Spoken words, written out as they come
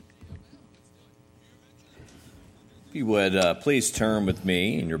If you would please turn with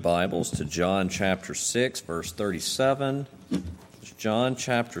me in your Bibles to John chapter 6, verse 37. John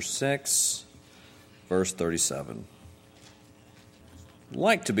chapter 6, verse 37. I'd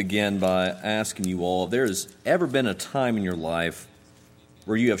like to begin by asking you all, if there's ever been a time in your life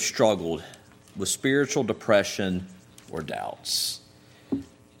where you have struggled with spiritual depression or doubts.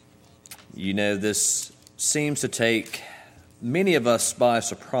 You know, this seems to take many of us by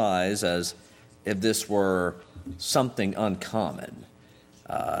surprise, as if this were something uncommon.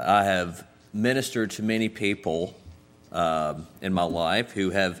 I have ministered to many people in my life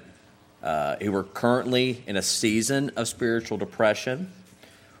who are currently in a season of spiritual depression,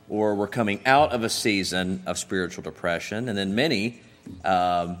 or were coming out of a season of spiritual depression, and then many,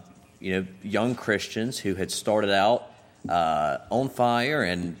 young Christians who had started out on fire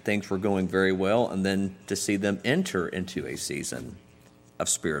and things were going very well, and then to see them enter into a season of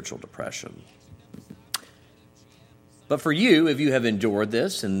spiritual depression. But for you, if you have endured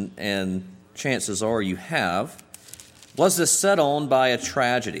this, and chances are you have, was this set on by a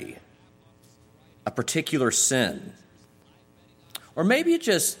tragedy, a particular sin? Or maybe it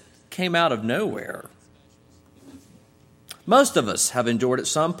just came out of nowhere. Most of us have endured at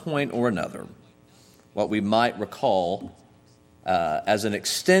some point or another what we might recall as an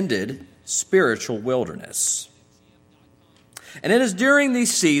extended spiritual wilderness. And it is during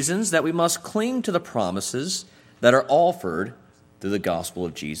these seasons that we must cling to the promises that are offered through the gospel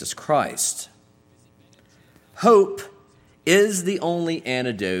of Jesus Christ. Hope is the only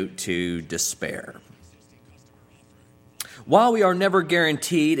antidote to despair. While we are never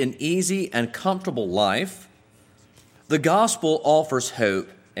guaranteed an easy and comfortable life, the gospel offers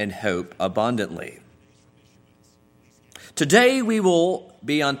hope, and hope abundantly. Today we will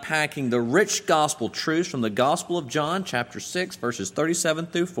be unpacking the rich gospel truths from the Gospel of John, chapter 6, verses 37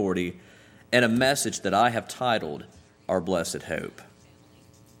 through 40, and a message that I have titled, Our Blessed Hope.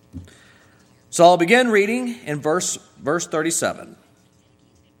 So I'll begin reading in verse 37.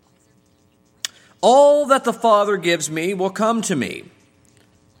 All that the Father gives me will come to me,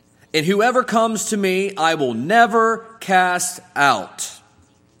 and whoever comes to me I will never cast out.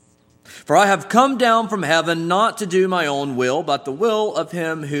 For I have come down from heaven not to do my own will, but the will of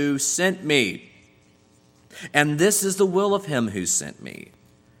him who sent me. And this is the will of him who sent me,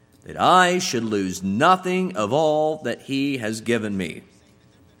 that I should lose nothing of all that he has given me,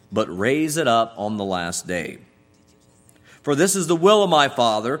 but raise it up on the last day. For this is the will of my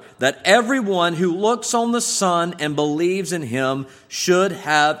Father, that everyone who looks on the Son and believes in him should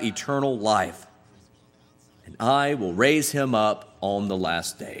have eternal life. And I will raise him up on the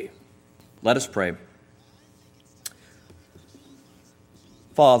last day. Let us pray.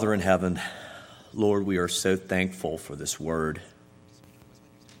 Father in heaven, Lord, we are so thankful for this word.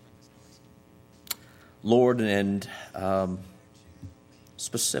 Lord, and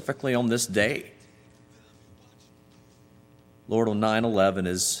specifically on this day, Lord, on 9/11,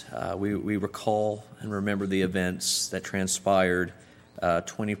 as we recall and remember the events that transpired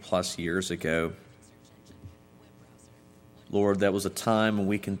 20 plus years ago. Lord, that was a time when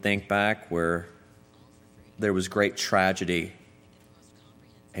we can think back where there was great tragedy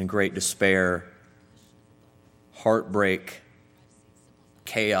and great despair, heartbreak,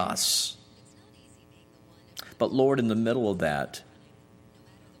 chaos. But Lord, in the middle of that,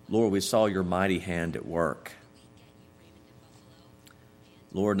 Lord, we saw your mighty hand at work.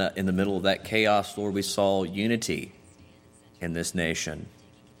 Lord, in the middle of that chaos, Lord, we saw unity in this nation.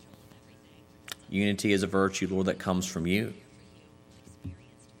 Unity is a virtue, Lord, that comes from you.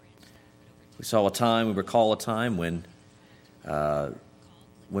 We recall a time when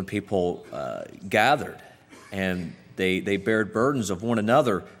people gathered and they bared burdens of one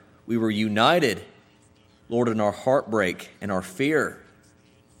another. We were united, Lord, in our heartbreak and our fear.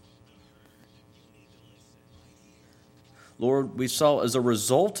 Lord, we saw as a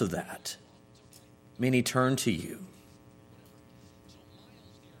result of that, many turned to you.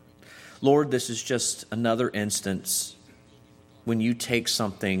 Lord, this is just another instance when you take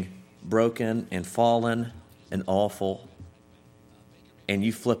something broken and fallen and awful and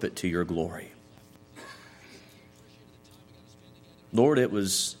you flip it to your glory. Lord, it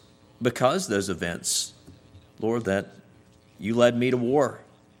was because those events, Lord, that you led me to war.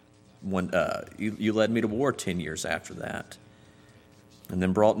 You led me to war 10 years after that, and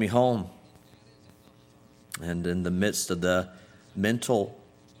then brought me home. And in the midst of the mental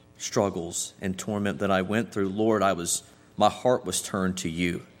struggles and torment that I went through, Lord, my heart was turned to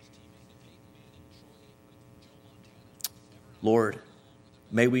you. Lord,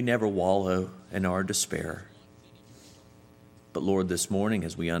 may we never wallow in our despair. But Lord, this morning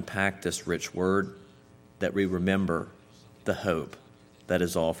as we unpack this rich word, that we remember the hope that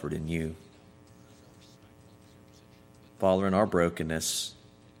is offered in you. Father, in our brokenness,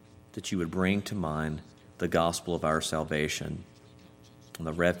 that you would bring to mind the gospel of our salvation and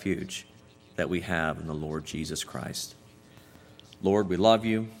the refuge that we have in the Lord Jesus Christ. Lord, we love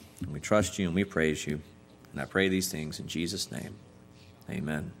you, and we trust you, and we praise you. And I pray these things in Jesus' name.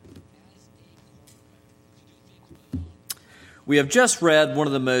 Amen. We have just read one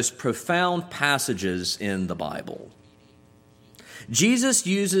of the most profound passages in the Bible. Jesus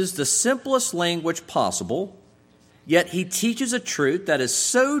uses the simplest language possible, yet he teaches a truth that is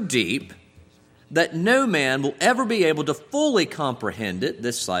so deep that no man will ever be able to fully comprehend it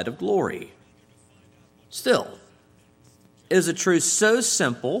this side of glory. Still, it is a truth so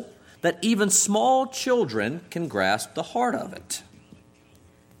simple that even small children can grasp the heart of it.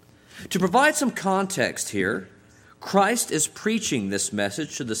 To provide some context here, Christ is preaching this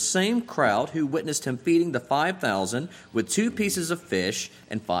message to the same crowd who witnessed him feeding the 5,000 with 2 pieces of fish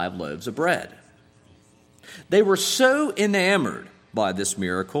and 5 loaves of bread. They were so enamored by this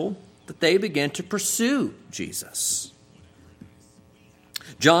miracle that they began to pursue Jesus.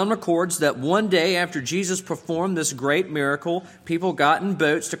 John records that one day after Jesus performed this great miracle, people got in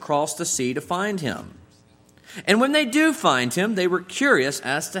boats to cross the sea to find him. And when they do find him, they were curious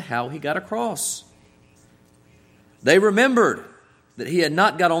as to how he got across. They remembered that he had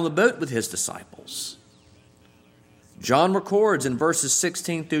not got on the boat with his disciples. John records in verses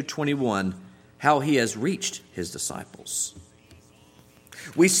 16 through 21 how he has reached his disciples.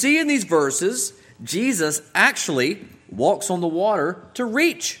 We see in these verses, Jesus actually walks on the water to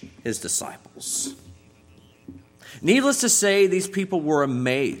reach his disciples. Needless to say, these people were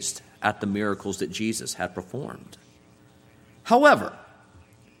amazed at the miracles that Jesus had performed. However,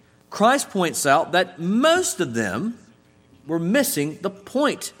 Christ points out that most of them were missing the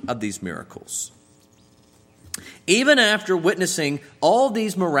point of these miracles. Even after witnessing all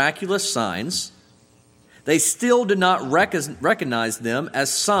these miraculous signs, they still did not recognize them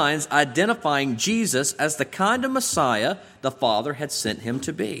as signs identifying Jesus as the kind of Messiah the Father had sent him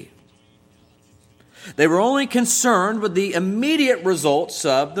to be. They were only concerned with the immediate results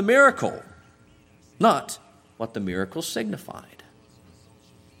of the miracle, not what the miracle signified.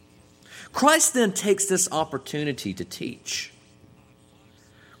 Christ then takes this opportunity to teach.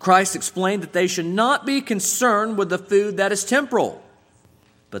 Christ explained that they should not be concerned with the food that is temporal,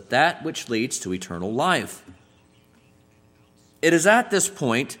 but that which leads to eternal life. It is at this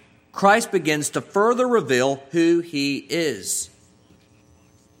point Christ begins to further reveal who he is.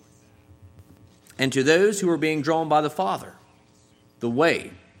 And to those who are being drawn by the Father, the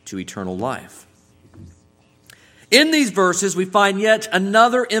way to eternal life. In these verses, we find yet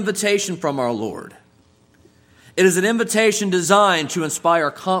another invitation from our Lord. It is an invitation designed to inspire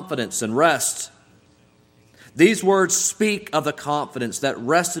confidence and rest. These words speak of the confidence that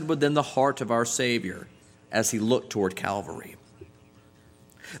rested within the heart of our Savior as he looked toward Calvary.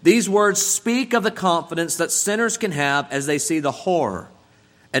 These words speak of the confidence that sinners can have as they see the horror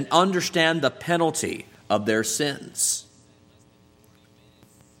and understand the penalty of their sins.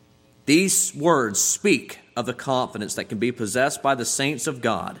 These words speak of the confidence that can be possessed by the saints of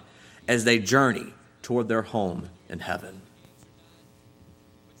God as they journey toward their home in heaven.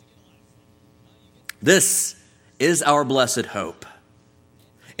 This is our blessed hope,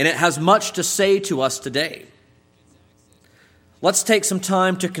 and it has much to say to us today. Let's take some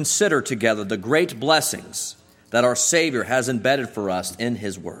time to consider together the great blessings that our Savior has embedded for us in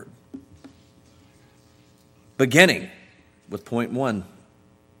his word. Beginning with point 1,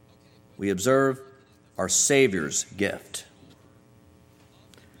 we observe our Savior's gift.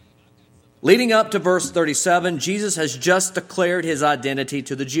 Leading up to verse 37, Jesus has just declared his identity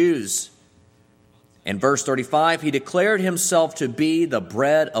to the Jews. In verse 35, he declared himself to be the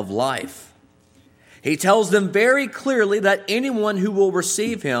bread of life. He tells them very clearly that anyone who will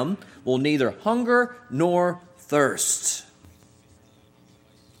receive him will neither hunger nor thirst.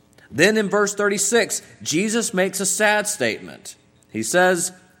 Then in verse 36, Jesus makes a sad statement. He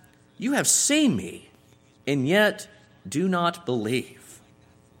says, "You have seen me, and yet do not believe."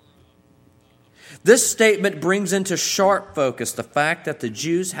 This statement brings into sharp focus the fact that the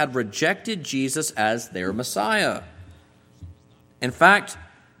Jews had rejected Jesus as their Messiah. In fact,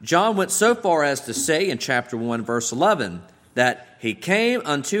 John went so far as to say in chapter 1, verse 11, that he came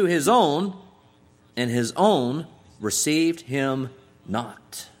unto his own, and his own received him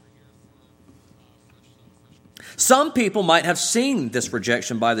not. Some people might have seen this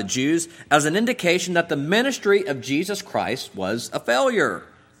rejection by the Jews as an indication that the ministry of Jesus Christ was a failure.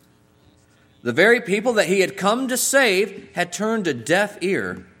 The very people that he had come to save had turned a deaf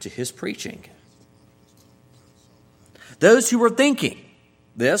ear to his preaching. Those who were thinking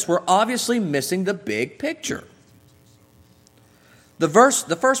this were obviously missing the big picture. The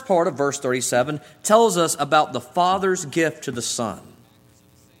first part of verse 37 tells us about the Father's gift to the Son.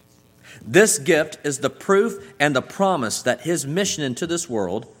 This gift is the proof and the promise that his mission into this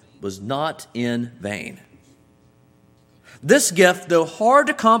world was not in vain. This gift, though hard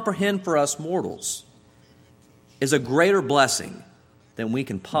to comprehend for us mortals, is a greater blessing than we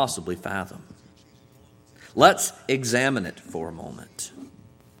can possibly fathom. Let's examine it for a moment.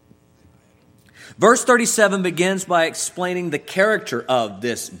 Verse 37 begins by explaining the character of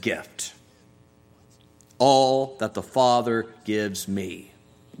this gift. All that the Father gives me.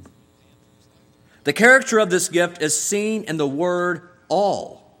 The character of this gift is seen in the word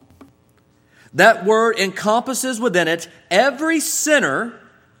all. That word encompasses within it every sinner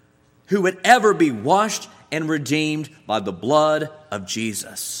who would ever be washed and redeemed by the blood of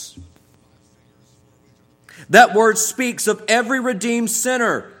Jesus. That word speaks of every redeemed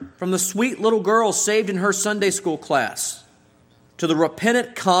sinner, from the sweet little girl saved in her Sunday school class to the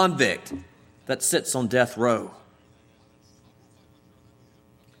repentant convict that sits on death row.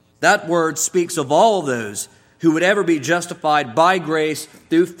 That word speaks of all those who would ever be justified by grace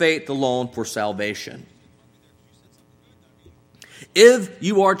through faith alone for salvation. If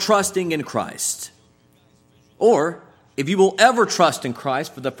you are trusting in Christ, or if you will ever trust in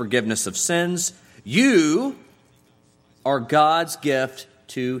Christ for the forgiveness of sins, you are God's gift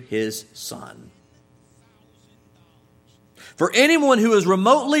to his Son. For anyone who is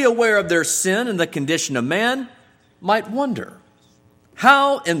remotely aware of their sin and the condition of man might wonder,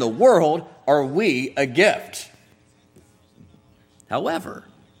 how in the world are we a gift? However,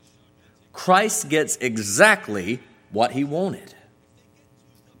 Christ gets exactly what he wanted.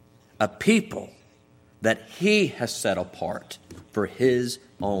 A people that he has set apart for his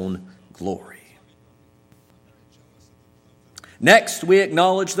own glory. Next, we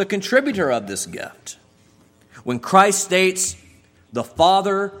acknowledge the contributor of this gift. When Christ states, "The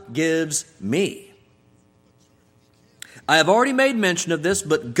Father gives me." I have already made mention of this,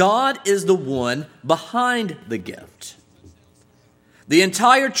 but God is the one behind the gift. The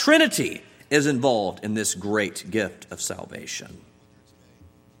entire Trinity is involved in this great gift of salvation.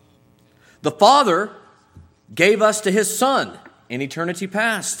 The Father gave us to his Son in eternity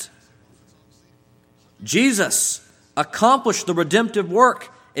past. Jesus accomplished the redemptive work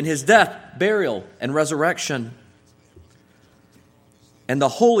in his death, burial, and resurrection. And the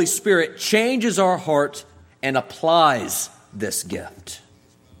Holy Spirit changes our heart and applies this gift.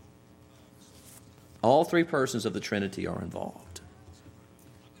 All three persons of the Trinity are involved.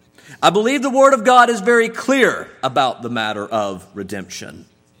 I believe the Word of God is very clear about the matter of redemption.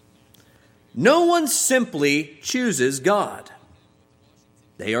 No one simply chooses God.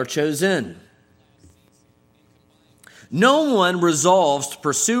 They are chosen. No one resolves to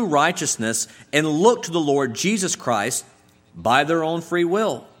pursue righteousness and look to the Lord Jesus Christ by their own free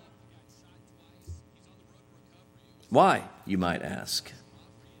will. Why, you might ask?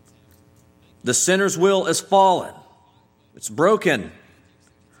 The sinner's will is fallen. It's broken,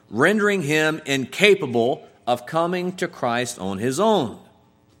 rendering him incapable of coming to Christ on his own.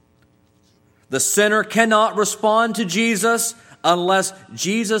 The sinner cannot respond to Jesus unless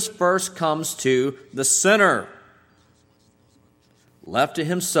Jesus first comes to the sinner. Left to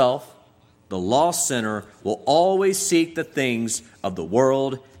himself, the lost sinner will always seek the things of the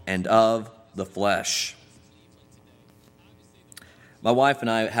world and of the flesh. My wife and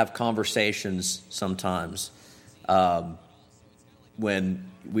I have conversations sometimes when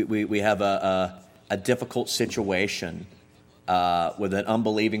we have a difficult situation with an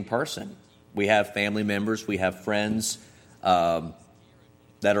unbelieving person. We have family members, we have friends that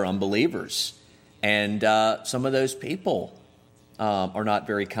are unbelievers. And some of those people are not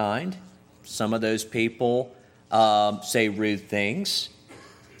very kind. Some of those people say rude things.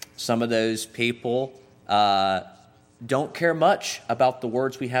 Some of those people don't care much about the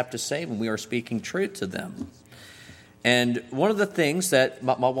words we have to say when we are speaking truth to them. And one of the things that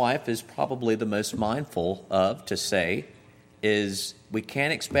my wife is probably the most mindful of to say is we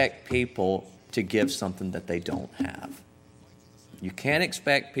can't expect people to give something that they don't have. You can't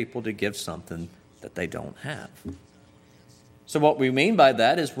expect people to give something that they don't have. So what we mean by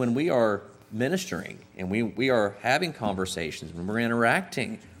that is when we are ministering and we are having conversations, when we're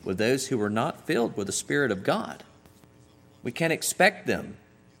interacting with those who are not filled with the Spirit of God, we can't expect them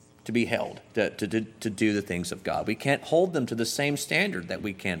to be held to do the things of God. We can't hold them to the same standard that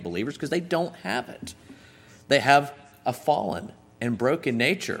we can believers because they don't have it. They have a fallen and broken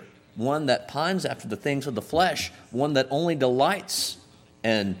nature, one that pines after the things of the flesh, one that only delights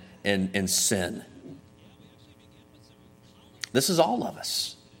in sin. This is all of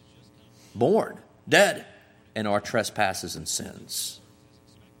us, born, dead in our trespasses and sins.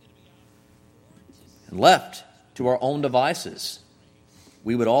 And left to our own devices,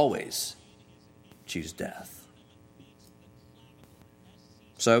 we would always choose death.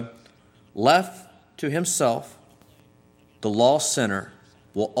 So, left to himself, the lost sinner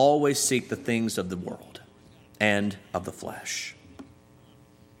will always seek the things of the world and of the flesh.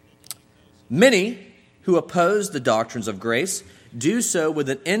 Many who oppose the doctrines of grace do so with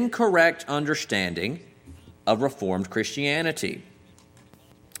an incorrect understanding of Reformed Christianity.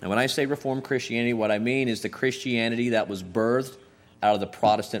 And when I say Reformed Christianity, what I mean is the Christianity that was birthed out of the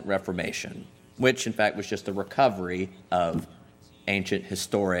Protestant Reformation, which in fact was just a recovery of ancient,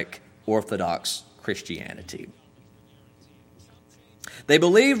 historic, Orthodox Christianity. They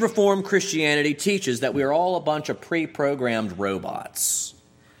believe Reformed Christianity teaches that we are all a bunch of pre-programmed robots.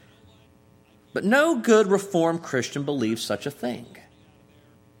 But no good Reformed Christian believes such a thing.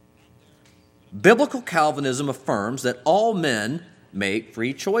 Biblical Calvinism affirms that all men make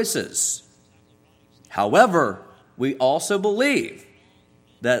free choices. However, we also believe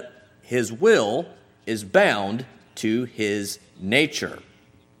that his will is bound to his nature.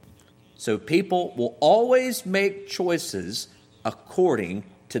 So people will always make choices according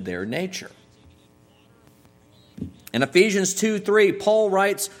to their nature. In Ephesians 2:3, Paul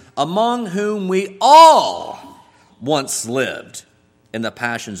writes, "Among whom we all once lived in the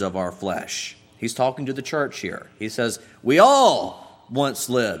passions of our flesh." He's talking to the church here. He says, we all once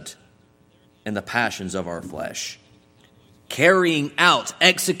lived in the passions of our flesh, carrying out,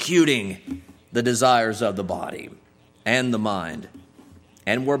 executing the desires of the body and the mind,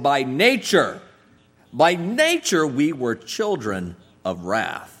 and were by nature we were children of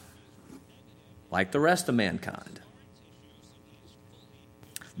wrath, like the rest of mankind.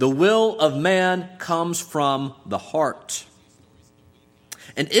 The will of man comes from the heart.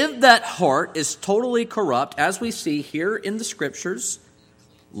 And if that heart is totally corrupt, as we see here in the Scriptures,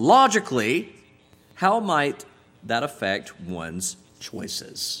 logically, how might that affect one's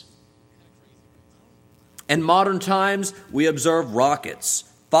choices? In modern times, we observe rockets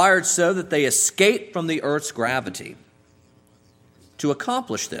fired so that they escape from the Earth's gravity. To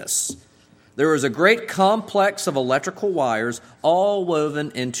accomplish this, there is a great complex of electrical wires all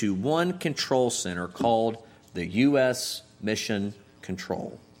woven into one control center called the U.S. Mission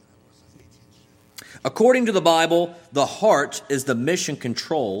Control. According to the Bible, the heart is the mission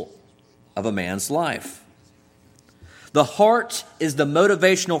control of a man's life. The heart is the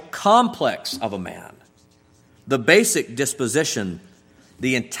motivational complex of a man, the basic disposition,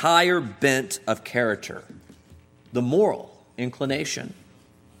 the entire bent of character, the moral inclination.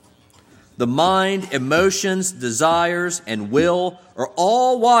 The mind, emotions, desires, and will are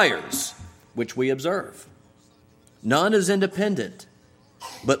all wires which we observe. None is independent,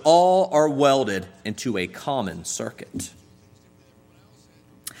 but all are welded into a common circuit.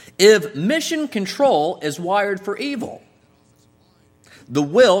 If mission control is wired for evil, the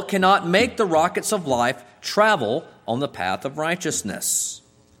will cannot make the rockets of life travel on the path of righteousness.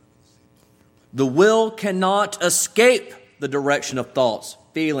 The will cannot escape the direction of thoughts,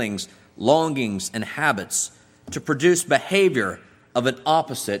 feelings, longings, and habits to produce behavior of an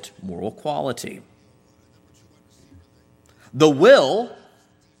opposite moral quality. The will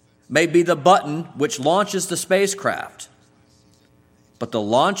may be the button which launches the spacecraft, but the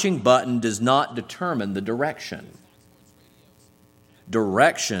launching button does not determine the direction.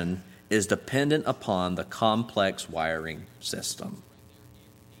 Direction is dependent upon the complex wiring system.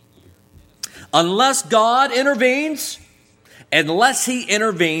 Unless God intervenes, unless He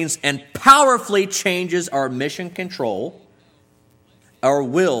intervenes and powerfully changes our mission control, our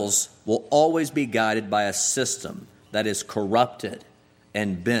wills will always be guided by a system that is corrupted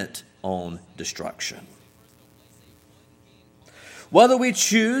and bent on destruction. Whether we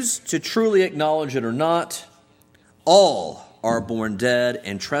choose to truly acknowledge it or not, all are born dead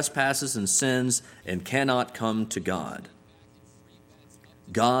in trespasses and sins and cannot come to God.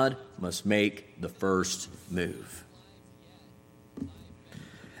 God must make the first move.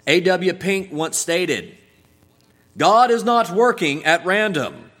 A.W. Pink once stated, "God is not working at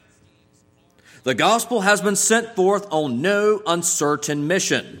random. The gospel has been sent forth on no uncertain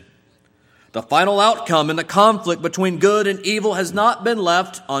mission. The final outcome in the conflict between good and evil has not been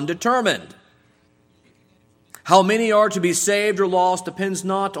left undetermined. How many are to be saved or lost depends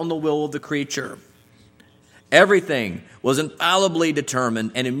not on the will of the creature. Everything was infallibly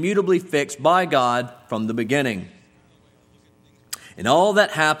determined and immutably fixed by God from the beginning. And all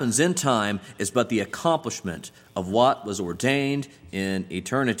that happens in time is but the accomplishment of what was ordained in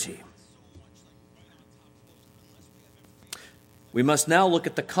eternity." we must now look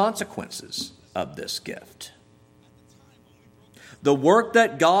at the consequences of this gift. The work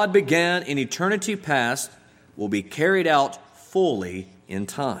that God began in eternity past will be carried out fully in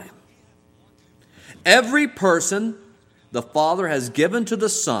time. Every person the Father has given to the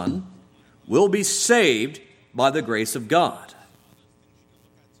Son will be saved by the grace of God.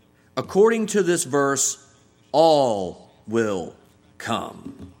 According to this verse, all will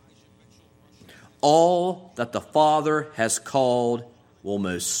come. All that the Father has called will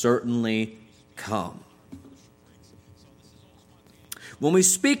most certainly come. When we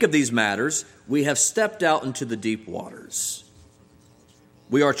speak of these matters, we have stepped out into the deep waters.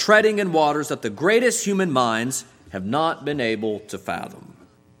 We are treading in waters that the greatest human minds have not been able to fathom.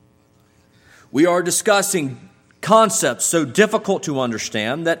 We are discussing concepts so difficult to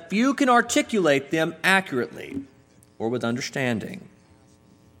understand that few can articulate them accurately or with understanding.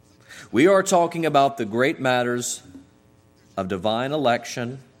 We are talking about the great matters of divine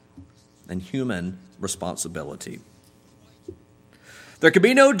election and human responsibility. There can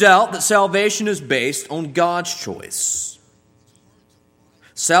be no doubt that salvation is based on God's choice.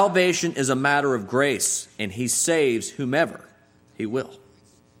 Salvation is a matter of grace, and He saves whomever He will.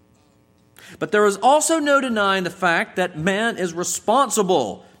 But there is also no denying the fact that man is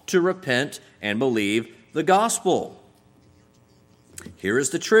responsible to repent and believe the gospel. Here is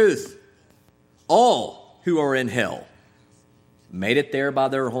the truth. All who are in hell made it there by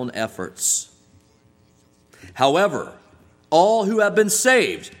their own efforts. However, all who have been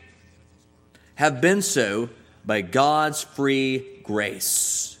saved have been so by God's free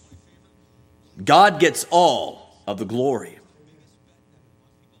grace. God gets all of the glory.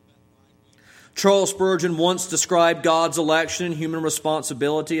 Charles Spurgeon once described God's election and human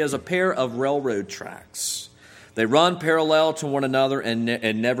responsibility as a pair of railroad tracks. They run parallel to one another and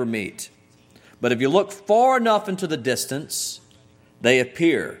never meet. But if you look far enough into the distance, they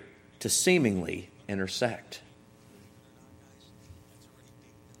appear to seemingly intersect.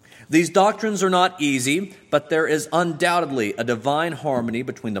 These doctrines are not easy, but there is undoubtedly a divine harmony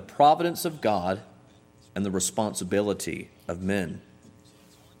between the providence of God and the responsibility of men.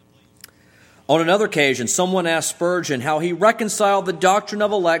 On another occasion, someone asked Spurgeon how he reconciled the doctrine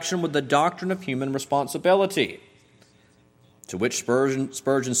of election with the doctrine of human responsibility. To which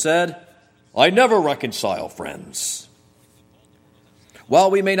Spurgeon said, "I never reconcile, friends."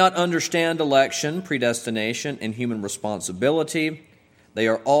 While we may not understand election, predestination, and human responsibility, they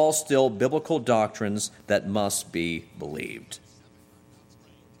are all still biblical doctrines that must be believed.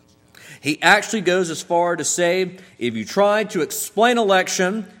 He actually goes as far to say, if you try to explain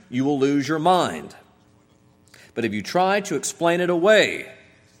election, you will lose your mind. But if you try to explain it away,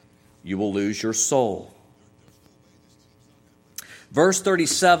 you will lose your soul. Verse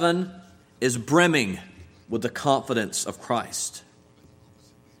 37 is brimming with the confidence of Christ.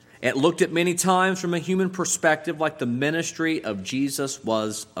 It looked at many times from a human perspective like the ministry of Jesus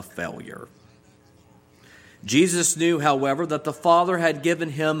was a failure. Jesus knew, however, that the Father had given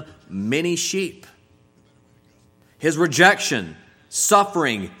him many sheep. His rejection,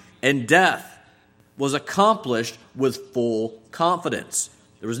 suffering, and death was accomplished with full confidence.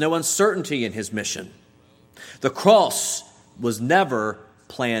 There was no uncertainty in his mission. The cross was never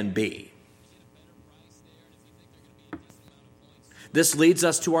plan B. This leads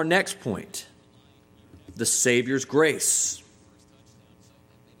us to our next point, the Savior's grace.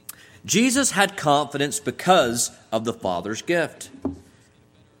 Jesus had confidence because of the Father's gift.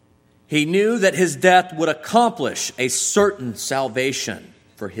 He knew that his death would accomplish a certain salvation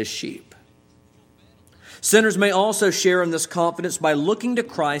for his sheep. Sinners may also share in this confidence by looking to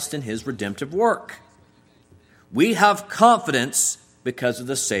Christ and his redemptive work. We have confidence because of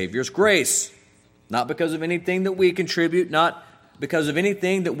the Savior's grace, not because of anything that we contribute, not because of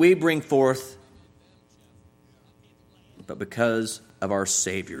anything that we bring forth, but because of our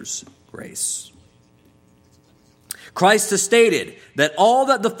Savior's grace. Christ has stated that all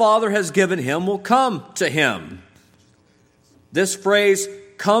that the Father has given him will come to him. This phrase,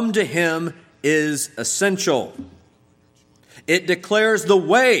 come to him, is essential. It declares the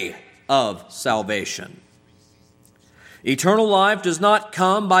way of salvation. Eternal life does not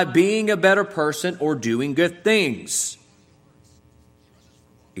come by being a better person or doing good things.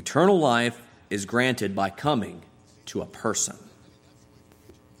 Eternal life is granted by coming to a person.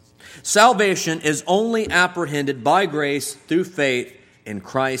 Salvation is only apprehended by grace through faith in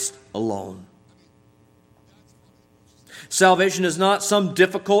Christ alone. Salvation is not some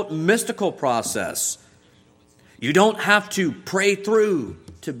difficult mystical process. You don't have to pray through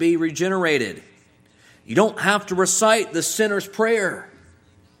to be regenerated. You don't have to recite the sinner's prayer.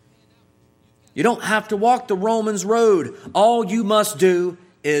 You don't have to walk the Romans road. All you must do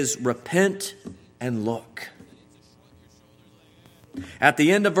is repent and look. At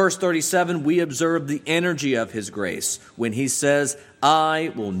the end of verse 37, we observe the energy of his grace when he says,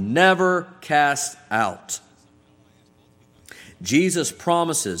 I will never cast out. Jesus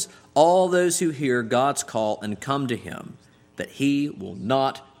promises all those who hear God's call and come to him that he will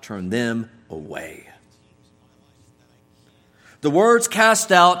not turn them away. The words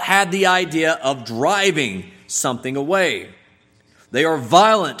cast out had the idea of driving something away. They are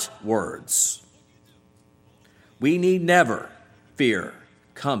violent words. We need never fear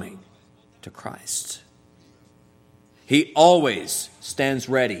coming to Christ. He always stands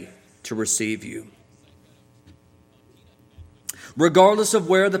ready to receive you. Regardless of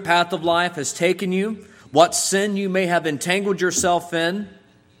where the path of life has taken you, what sin you may have entangled yourself in,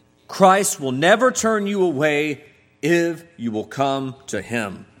 Christ will never turn you away if you will come to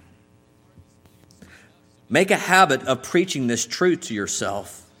him. Make a habit of preaching this truth to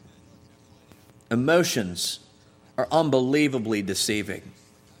yourself. Emotions are unbelievably deceiving.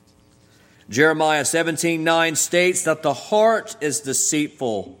 Jeremiah 17:9 states that the heart is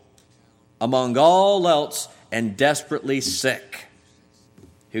deceitful among all else and desperately sick.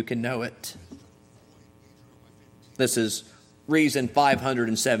 Who can know it? This is reason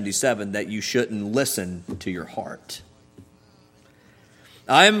 577 that you shouldn't listen to your heart.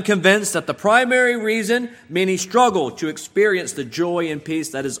 I am convinced that the primary reason many struggle to experience the joy and peace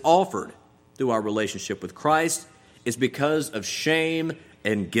that is offered through our relationship with Christ is because of shame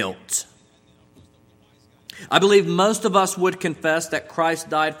and guilt. I believe most of us would confess that Christ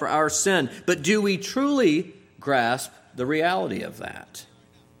died for our sin, but do we truly grasp the reality of that?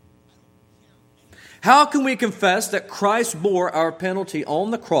 How can we confess that Christ bore our penalty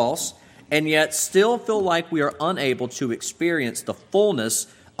on the cross and yet still feel like we are unable to experience the fullness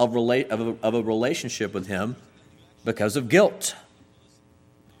of a relationship with him because of guilt?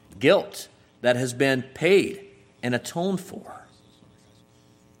 Guilt that has been paid and atoned for.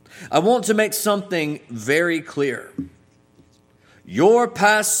 I want to make something very clear. Your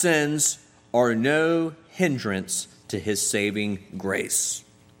past sins are no hindrance to his saving grace.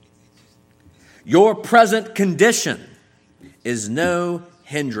 Your present condition is no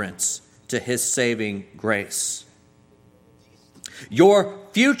hindrance to his saving grace. Your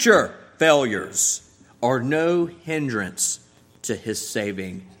future failures are no hindrance to his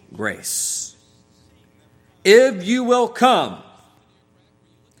saving grace. If you will come,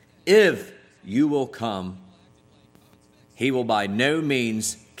 he will by no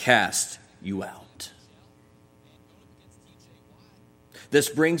means cast you out. This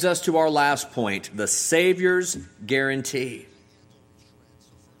brings us to our last point, the Savior's guarantee.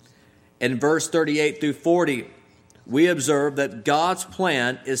 In verse 38 through 40, we observe that God's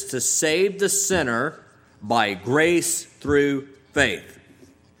plan is to save the sinner by grace through faith.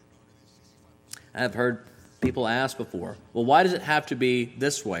 I've heard people ask before, well, why does it have to be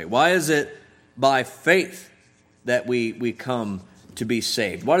this way? Why is it by faith that we come to be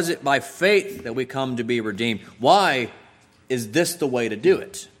saved? Why is it by faith that we come to be redeemed? Why is this the way to do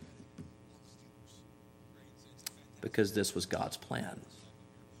it? Because this was God's plan.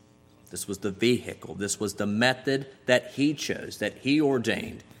 This was the vehicle. This was the method that he chose, that he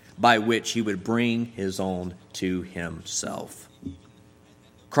ordained, by which he would bring his own to himself.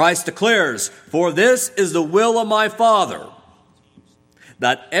 Christ declares, "For this is the will of my Father,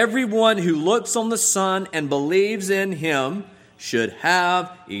 that everyone who looks on the Son and believes in him should have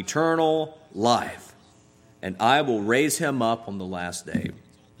eternal life. And I will raise him up on the last day."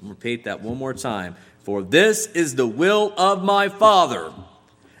 I'll repeat that one more time. "For this is the will of my Father,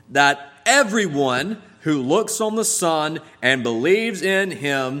 that everyone who looks on the Son and believes in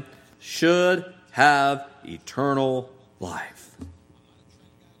him should have eternal life.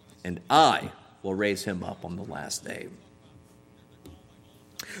 And I will raise him up on the last day."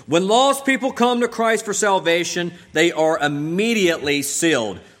 When lost people come to Christ for salvation, they are immediately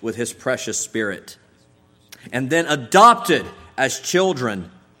sealed with his precious Spirit, and then adopted as children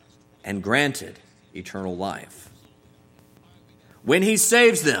and granted eternal life. When he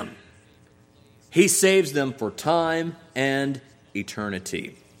saves them for time and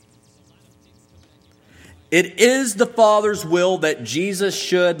eternity. It is the Father's will that Jesus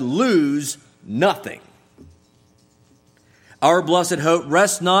should lose nothing. Our blessed hope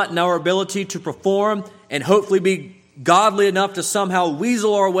rests not in our ability to perform and hopefully be godly enough to somehow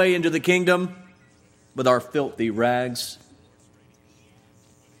weasel our way into the kingdom with our filthy rags,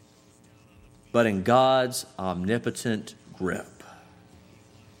 but in God's omnipotent grip.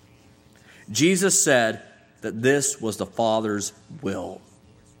 Jesus said that this was the Father's will.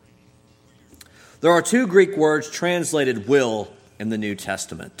 There are two Greek words translated will in the New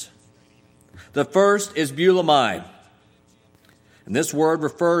Testament. The first is beulemai, and this word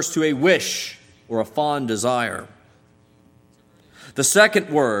refers to a wish or a fond desire. The second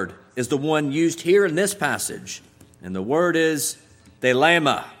word is the one used here in this passage, and the word is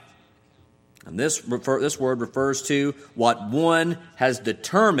thelema. And this word refers to what one has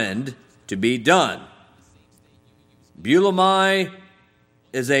determined to be done. Beulemai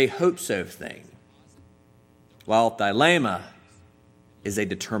is a hope-so thing, while thelema is a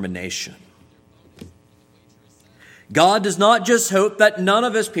determination. God does not just hope that none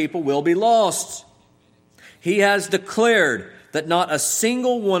of his people will be lost. He has declared that not a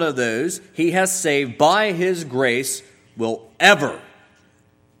single one of those he has saved by his grace will ever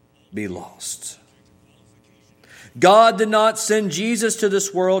be lost. God did not send Jesus to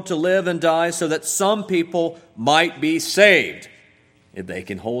this world to live and die so that some people might be saved if they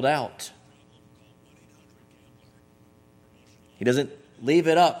can hold out. He doesn't leave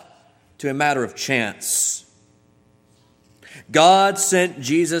it up to a matter of chance. God sent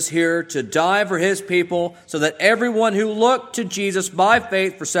Jesus here to die for his people so that everyone who looked to Jesus by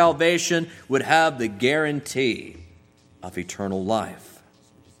faith for salvation would have the guarantee of eternal life.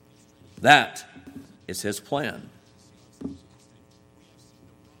 That is his plan.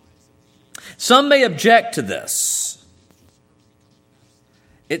 Some may object to this.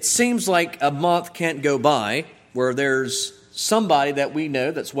 It seems like a month can't go by where there's somebody that we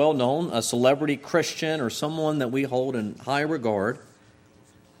know that's well known, a celebrity Christian or someone that we hold in high regard,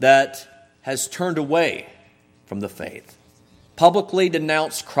 that has turned away from the faith, publicly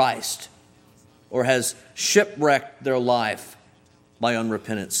denounced Christ, or has shipwrecked their life by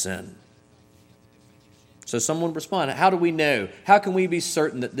unrepentant sin. So someone respond, how do we know? How can we be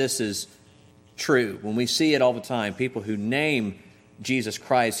certain that this is true when we see it all the time? People who name Jesus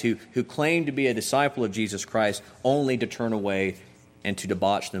Christ, who claim to be a disciple of Jesus Christ, only to turn away and to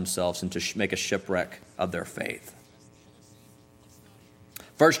debauch themselves and to make a shipwreck of their faith.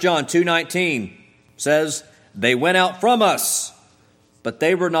 1 John 2:19 says, "They went out from us, but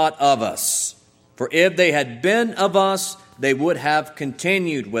they were not of us. For if they had been of us, they would have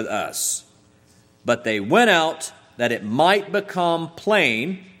continued with us. But they went out that it might become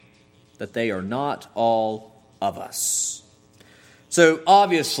plain that they are not all of us." So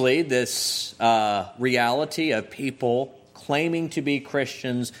obviously this reality of people claiming to be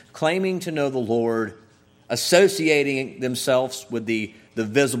Christians, claiming to know the Lord, associating themselves with the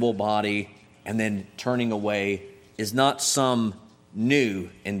visible body, and then turning away is not some new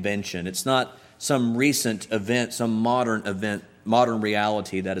invention. It's not some recent event, some modern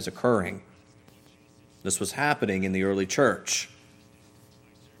reality that is occurring. This was happening in the early church.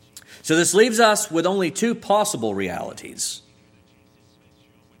 So this leaves us with only two possible realities.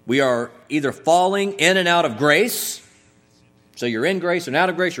 We are either falling in and out of grace. So you're in grace and out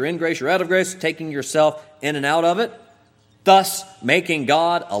of grace, you're in grace, you're out of grace, taking yourself in and out of it, thus making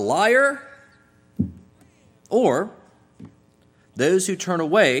God a liar. Or those who turn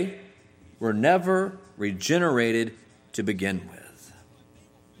away were never regenerated to begin with.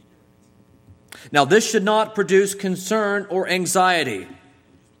 Now this should not produce concern or anxiety,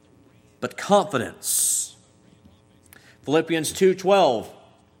 but confidence. Philippians 2:12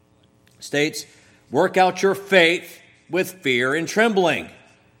 states, "Work out your faith with fear and trembling."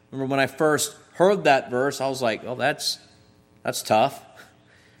 Remember when I first heard that verse, I was like, "Oh, that's tough.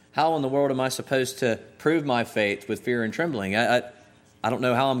 How in the world am I supposed to prove my faith with fear and trembling? I don't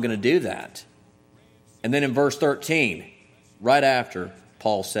know how I'm going to do that." And then in verse 13, right after,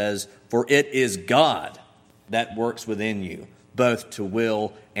 Paul says, "For it is God that works within you, both to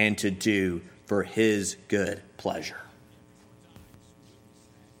will and to do for his good pleasure."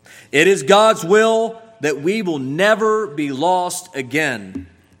 It is God's will that we will never be lost again.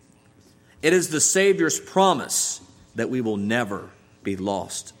 It is the Savior's promise that we will never be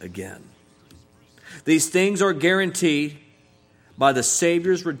lost again. These things are guaranteed by the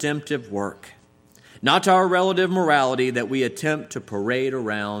Savior's redemptive work, not our relative morality that we attempt to parade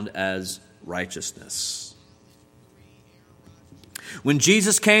around as righteousness. When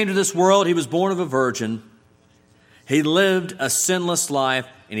Jesus came to this world, he was born of a virgin. He lived a sinless life,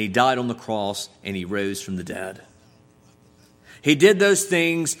 and he died on the cross, and he rose from the dead. He did those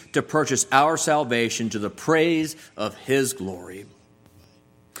things to purchase our salvation to the praise of his glory.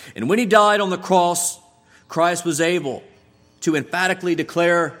 And when he died on the cross, Christ was able to emphatically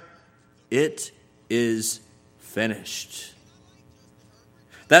declare, "It is finished."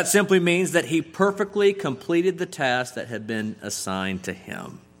 That simply means that he perfectly completed the task that had been assigned to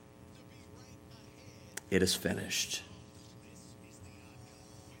him. It is finished.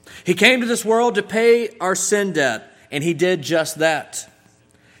 He came to this world to pay our sin debt, and he did just that.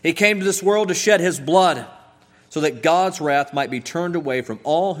 He came to this world to shed his blood so that God's wrath might be turned away from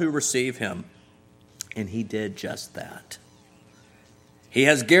all who receive him. And he did just that. He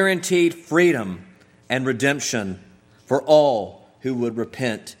has guaranteed freedom and redemption for all who would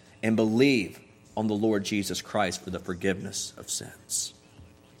repent and believe on the Lord Jesus Christ for the forgiveness of sins.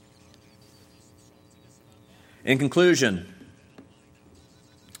 In conclusion,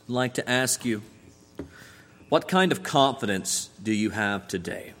 I'd like to ask you, what kind of confidence do you have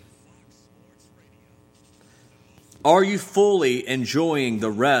today? Are you fully enjoying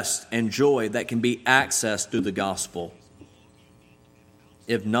the rest and joy that can be accessed through the gospel?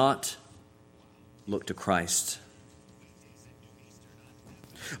 If not, look to Christ.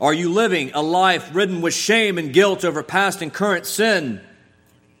 Are you living a life ridden with shame and guilt over past and current sin?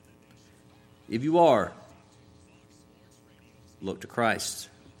 If you are, look to Christ.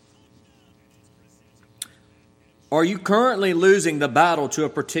 Are you currently losing the battle to a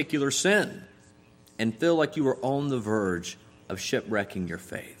particular sin and feel like you are on the verge of shipwrecking your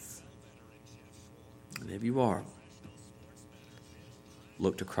faith? And if you are,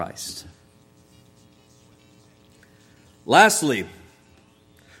 look to Christ. Lastly,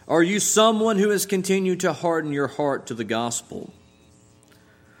 are you someone who has continued to harden your heart to the gospel?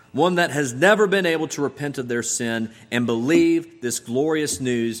 One that has never been able to repent of their sin and believe this glorious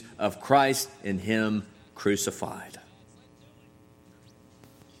news of Christ in him crucified?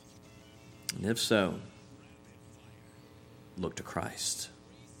 And if so, look to Christ.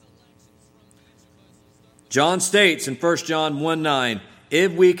 John states in 1 John 1:9,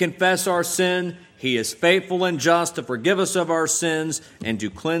 if we confess our sin, he is faithful and just to forgive us of our sins and to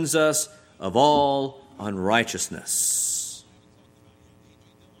cleanse us of all unrighteousness.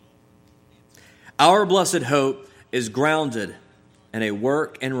 Our blessed hope is grounded in a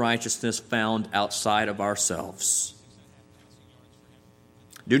work and righteousness found outside of ourselves.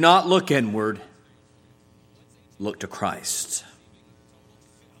 Do not look inward, look to Christ.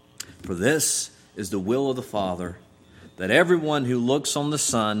 For this is the will of the Father, that everyone who looks on the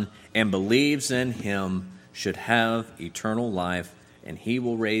Son and believes in him should have eternal life, and he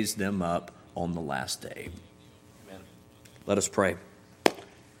will raise them up on the last day. Amen. Let us pray.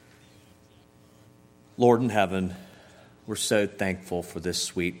 Lord in heaven, we're so thankful for this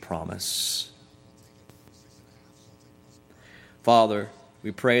sweet promise. Father,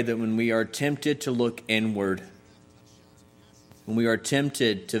 we pray that when we are tempted to look inward, when we are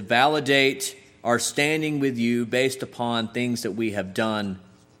tempted to validate our standing with you based upon things that we have done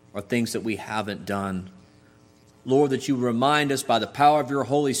or things that we haven't done, Lord, that you remind us by the power of your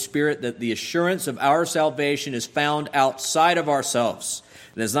Holy Spirit that the assurance of our salvation is found outside of ourselves.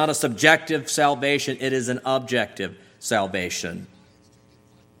 It is not a subjective salvation, it is an objective salvation.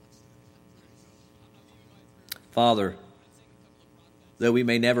 Father, though we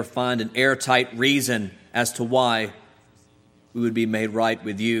may never find an airtight reason as to why we would be made right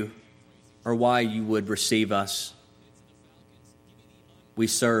with you or why you would receive us, we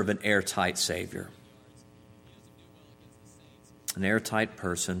serve an airtight Savior, an airtight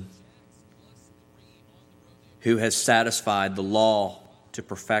person who has satisfied the law to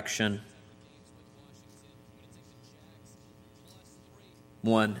perfection,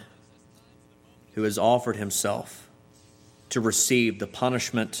 one who has offered himself to receive the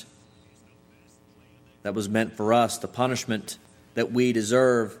punishment that was meant for us, the punishment that we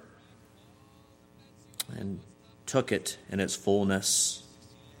deserve, and took it in its fullness.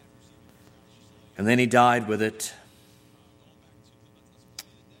 And then he died with it.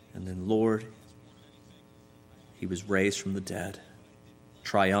 And then, Lord, he was raised from the dead,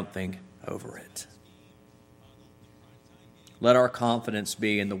 triumphing over it. Let our confidence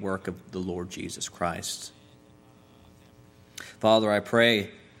be in the work of the Lord Jesus Christ. Father, I pray,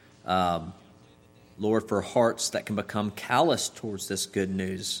 Lord, for hearts that can become callous towards this good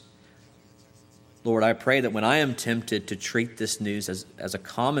news. Lord, I pray that when I am tempted to treat this news as a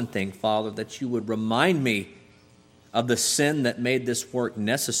common thing, Father, that you would remind me of the sin that made this work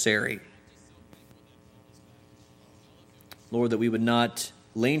necessary. Lord, that we would not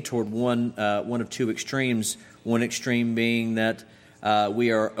lean toward one of two extremes, one extreme being that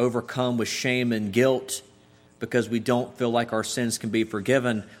we are overcome with shame and guilt because we don't feel like our sins can be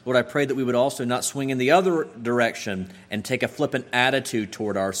forgiven. Lord, I pray that we would also not swing in the other direction and take a flippant attitude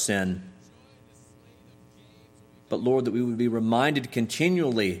toward our sin. But Lord, that we would be reminded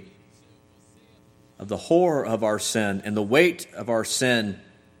continually of the horror of our sin and the weight of our sin.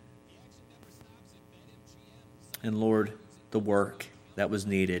 And Lord, the work that was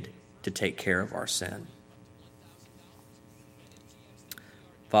needed to take care of our sin.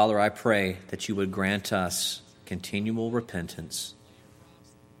 Father, I pray that you would grant us continual repentance.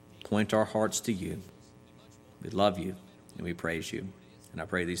 Point our hearts to you. We love you and we praise you. And I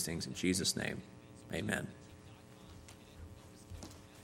pray these things in Jesus' name. Amen.